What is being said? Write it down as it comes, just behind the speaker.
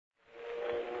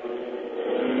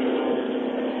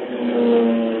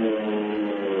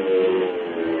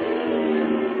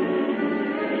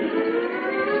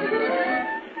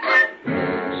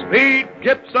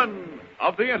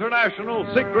of the International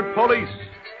Secret Police.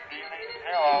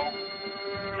 Ceiling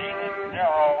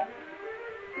zero.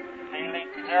 Ceiling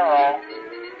zero.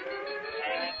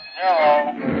 Ceiling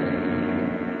zero.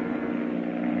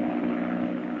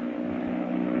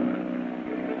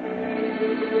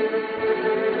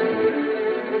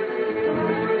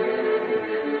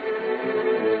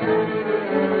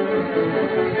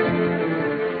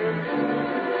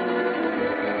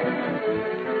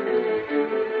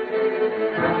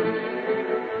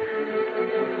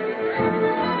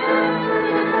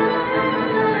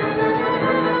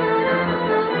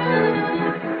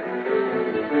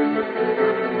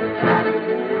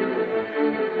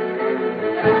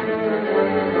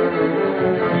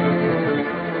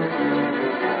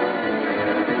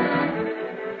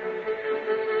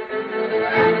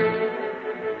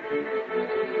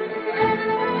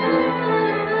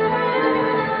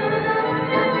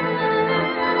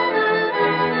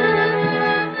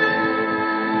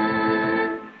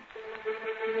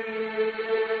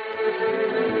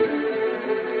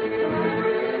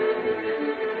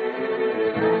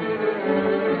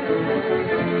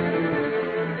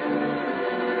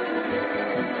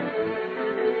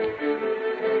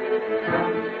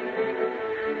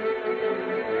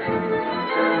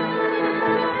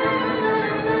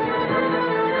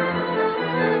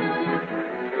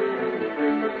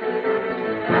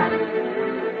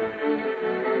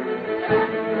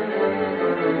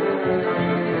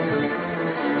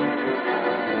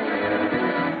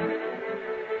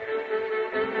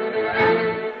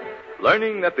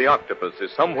 Learning that the octopus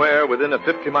is somewhere within a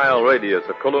 50-mile radius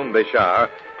of Kolum Beshar,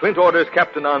 Clint orders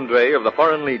Captain Andre of the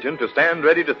Foreign Legion to stand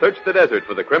ready to search the desert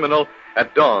for the criminal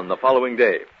at dawn the following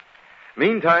day.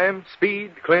 Meantime,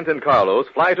 Speed, Clint, and Carlos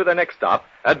fly to their next stop,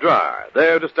 Adrar,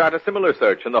 there to start a similar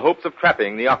search in the hopes of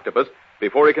trapping the octopus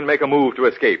before he can make a move to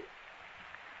escape.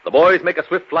 The boys make a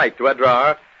swift flight to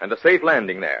Adrar and a safe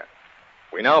landing there.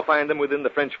 We now find them within the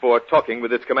French fort talking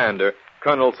with its commander,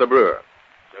 Colonel Sabreur.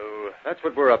 So that's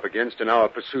what we're up against in our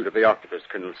pursuit of the octopus,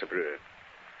 Colonel Sabreur.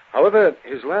 However,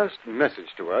 his last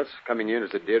message to us, coming in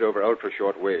as it did over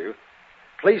ultra-short wave,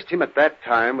 placed him at that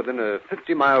time within a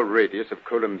 50-mile radius of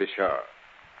Kolum Beshar.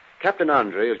 Captain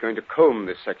Andre is going to comb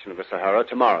this section of the Sahara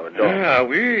tomorrow at dawn.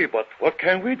 Oui, but what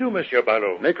can we do, Monsieur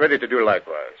Barlow? Make ready to do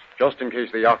likewise, just in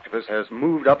case the octopus has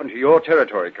moved up into your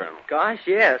territory, Colonel. Gosh,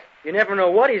 yes. You never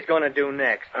know what he's going to do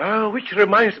next. Which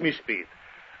reminds me, Speed.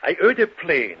 I heard a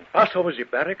plane pass over the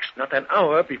barracks not an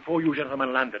hour before you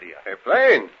gentlemen landed here. A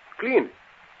plane? Clint,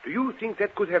 do you think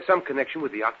that could have some connection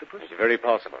with the octopus? It's very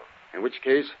possible. In which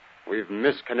case, we've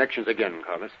missed connections again,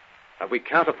 Carlos. But we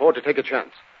can't afford to take a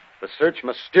chance. The search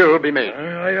must still be made.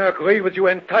 I agree with you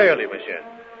entirely, monsieur.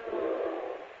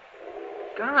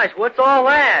 Gosh, what's all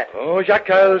that? Oh,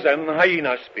 jackals and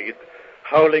hyenas, Speed,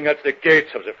 howling at the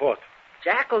gates of the fort.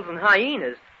 Jackals and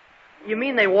hyenas? You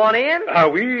mean they want in?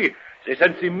 Oui. They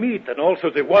sent the meat and also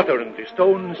the water in the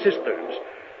stone cisterns.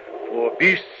 Poor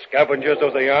beasts, scavengers though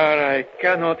they are, I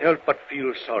cannot help but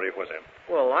feel sorry for them.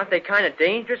 Well, aren't they kind of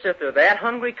dangerous if they're that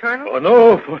hungry, Colonel? Oh,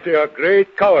 no, but they are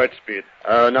great cowards, Speed.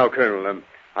 Now, Colonel,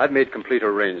 I've made complete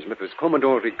arrangement with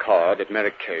Commandant Ricard at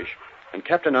Marrakesh and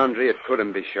Captain Andre at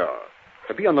Kolum Beshar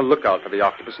to be on the lookout for the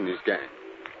octopus and his gang.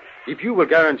 If you will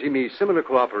guarantee me similar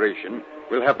cooperation,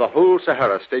 we'll have the whole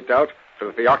Sahara staked out so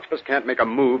that the octopus can't make a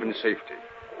move in safety.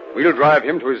 We'll drive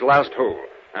him to his last hole,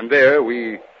 and there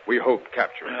we hope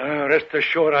capture him. Rest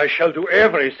assured I shall do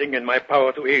everything in my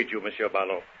power to aid you, Monsieur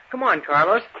Barlow. Come on,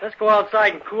 Carlos. Let's go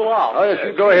outside and cool off. Oh,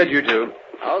 yes, go ahead, you two.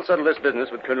 I'll settle this business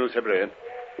with Colonel Sabreur.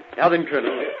 Now then,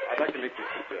 Colonel, I'd like to make this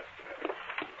suggest.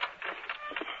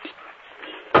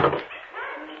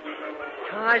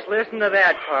 Gosh, listen to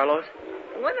that, Carlos.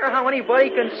 I wonder how anybody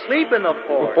can sleep in the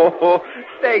fort. Oh,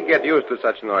 they get used to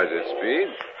such noises, Speed.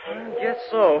 I guess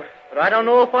so, but I don't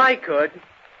know if I could.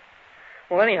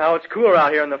 Well, anyhow, it's cooler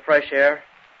out here in the fresh air.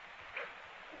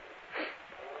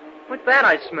 What's that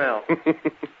I smell?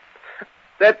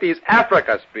 That is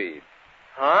Africa, Speed.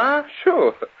 Huh?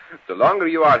 Sure. The longer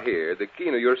you are here, the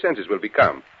keener your senses will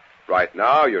become. Right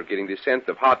now, you're getting the scent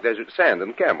of hot desert sand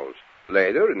and camels.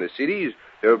 Later, in the cities,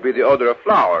 there will be the odor of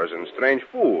flowers and strange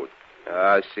food.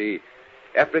 See,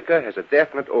 Africa has a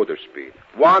definite odor, Speed.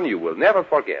 One you will never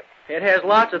forget. It has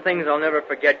lots of things I'll never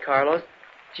forget, Carlos.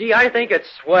 Gee, I think it's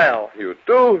swell. You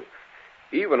do?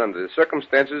 Even under the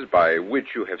circumstances by which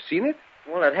you have seen it?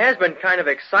 Well, it has been kind of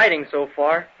exciting so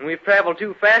far, and we've traveled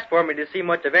too fast for me to see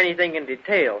much of anything in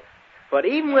detail. But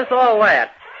even with all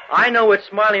that, I know what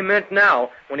Smiley meant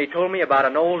now when he told me about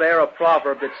an old Arab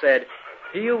proverb that said,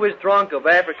 "He who is drunk of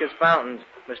Africa's fountains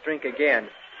must drink again."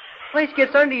 Place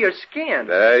gets under your skin.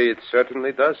 It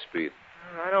certainly does, Speed.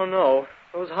 I don't know.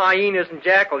 Those hyenas and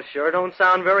jackals sure don't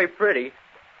sound very pretty,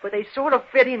 but they sort of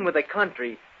fit in with the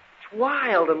country. It's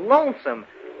wild and lonesome.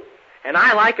 And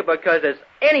I like it because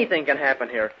anything can happen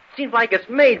here. Seems like it's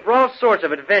made for all sorts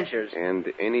of adventures.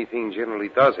 And anything generally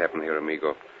does happen here,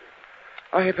 amigo.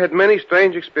 I have had many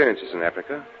strange experiences in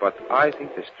Africa, but I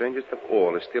think the strangest of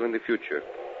all is still in the future,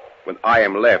 when I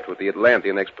am left with the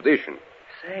Atlantean expedition.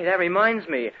 Say, that reminds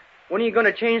me. When are you going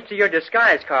to change to your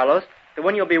disguise, Carlos? The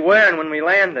one you'll be wearing when we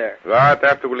land there. Right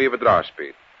after we leave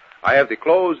Adraspeed. I have the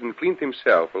clothes, and Clint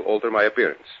himself will alter my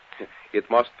appearance. It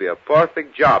must be a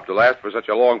perfect job to last for such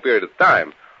a long period of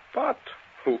time. But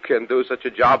who can do such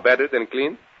a job better than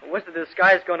Clint? What's the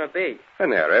disguise going to be?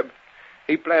 An Arab.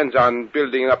 He plans on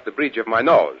building up the bridge of my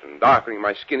nose and darkening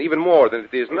my skin even more than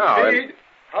it is now. Indeed.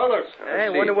 Carlos. Hey,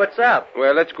 wonder what's up.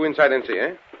 Well, let's go inside and see,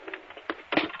 eh?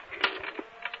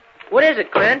 What is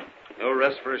it, Clint? No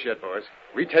rest for us yet, boys.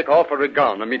 We take off for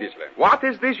Regon immediately. What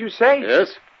is this you say?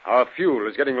 Yes, our fuel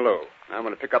is getting low. I'm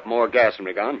going to pick up more gas in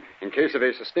Regon in case of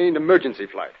a sustained emergency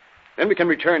flight. Then we can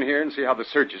return here and see how the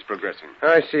search is progressing.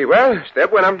 I see. Well,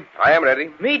 step Wenham. I am ready.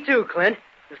 Me too, Clint.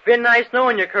 It's been nice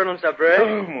knowing you, Colonel Sabre.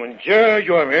 Oh, mon Dieu,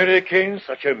 you Americans,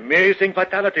 such amazing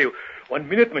vitality. 1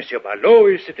 minute, Monsieur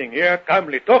Ballot is sitting here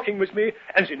calmly talking with me,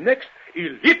 and the next, he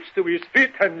leaps to his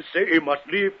feet and say he must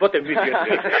leave, but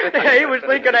immediately. He was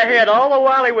thinking ahead all the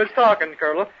while he was talking,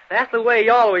 Colonel. That's the way he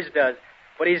always does.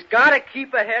 But he's got to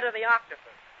keep ahead of the octopus.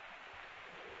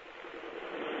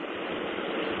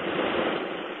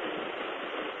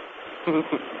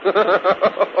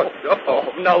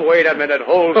 Oh, no, wait a minute.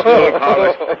 Hold still,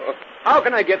 Carlos. How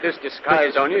can I get this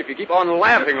disguise on you if you keep on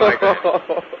laughing like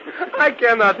that? I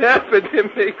cannot help it,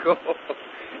 amigo.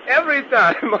 Every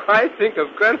time I think of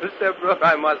Colonel Sebrok,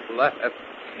 I must laugh.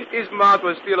 His mouth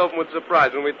was still open with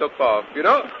surprise when we took off, you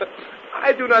know?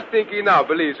 I do not think he now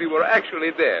believes we were actually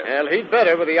there. Well, he'd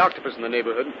better with the octopus in the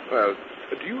neighborhood. Well,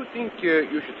 do you think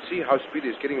you should see how Speedy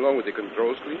is getting along with the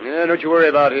controls, Cleve? Yeah, don't you worry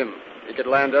about him. He could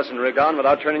land us in Regon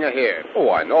without turning a hair.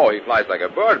 Oh, I know. He flies like a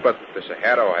bird, but the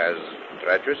Sahara has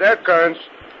treacherous air currents,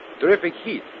 terrific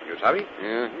heat, you sabe?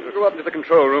 Yeah, we'll go up to the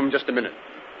control room just a minute.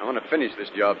 I want to finish this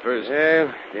job first.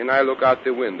 Well, then I look out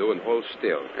the window and hold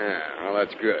still. Yeah, well,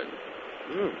 that's good.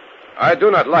 I do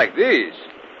not like these.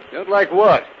 Don't like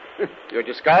what? Your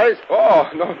disguise? Oh,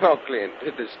 no, Clint.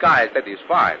 The disguise, that is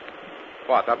fine.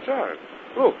 What? Observe.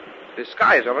 Look, the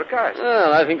sky is overcast.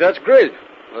 Well, I think that's great.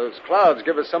 Those clouds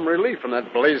give us some relief from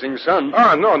that blazing sun.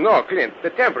 Oh, no, Clint.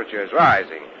 The temperature is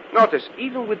rising. Notice,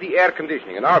 even with the air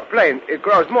conditioning in our plane, it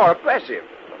grows more oppressive.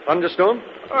 A thunderstorm?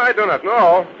 Oh, I do not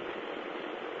know.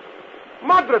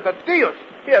 Madre de Dios.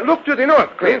 Here, look to the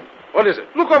north, Clint. What is it?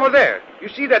 Look over there. You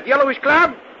see that yellowish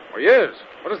cloud? Oh, yes.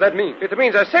 What does that mean? It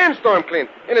means a sandstorm, Clint,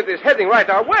 and it is heading right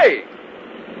our way.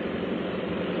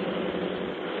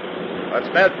 That's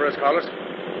bad for us, Carlos.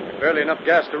 We've barely enough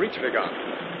gas to reach Regon.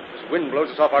 If this wind blows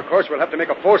us off our course, we'll have to make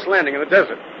a forced landing in the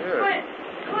desert. Clint!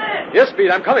 Yes,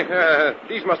 Speed, I'm coming.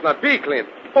 These must not be, Clint.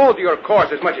 Hold your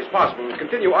course as much as possible and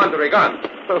continue on to Regon.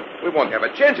 We won't have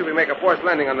a chance if we make a forced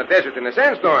landing on the desert in a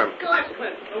sandstorm. Gosh,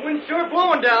 Clint, the wind's sure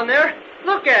blowing down there.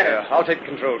 Look at it. I'll take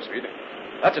control, Speed.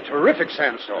 That's a terrific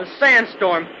sandstorm. A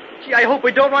sandstorm. Gee, I hope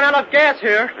we don't run out of gas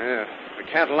here. Yeah, we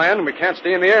can't land and we can't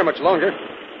stay in the air much longer.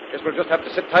 Guess we'll just have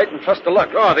to sit tight and trust to luck.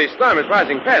 Oh, the storm is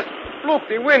rising fast. Look,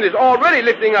 the wind is already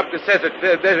lifting up the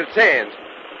desert sands.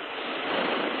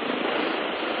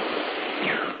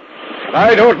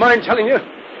 I don't mind telling you,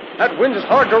 that wind is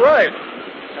hard to ride.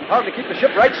 Can hardly keep the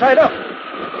ship right side up.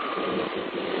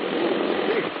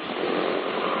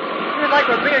 Feels like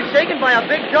we're being shaken by a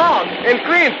big dog. And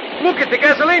Clint, look at the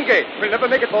gasoline gauge. We'll never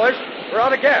make it, boys. We're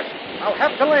out of gas. I'll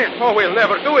have to land. Oh, we'll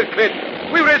never do it, Clint.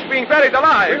 We risk being buried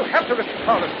alive. We'll have to risk it,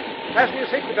 Carlos. Fasten your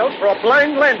safety belts for a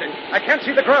blind landing. I can't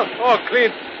see the ground. Oh,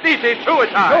 Clint, this is No,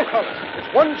 suicide. Carlos.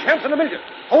 It's one chance in a million.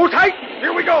 Hold tight.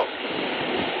 Here we go.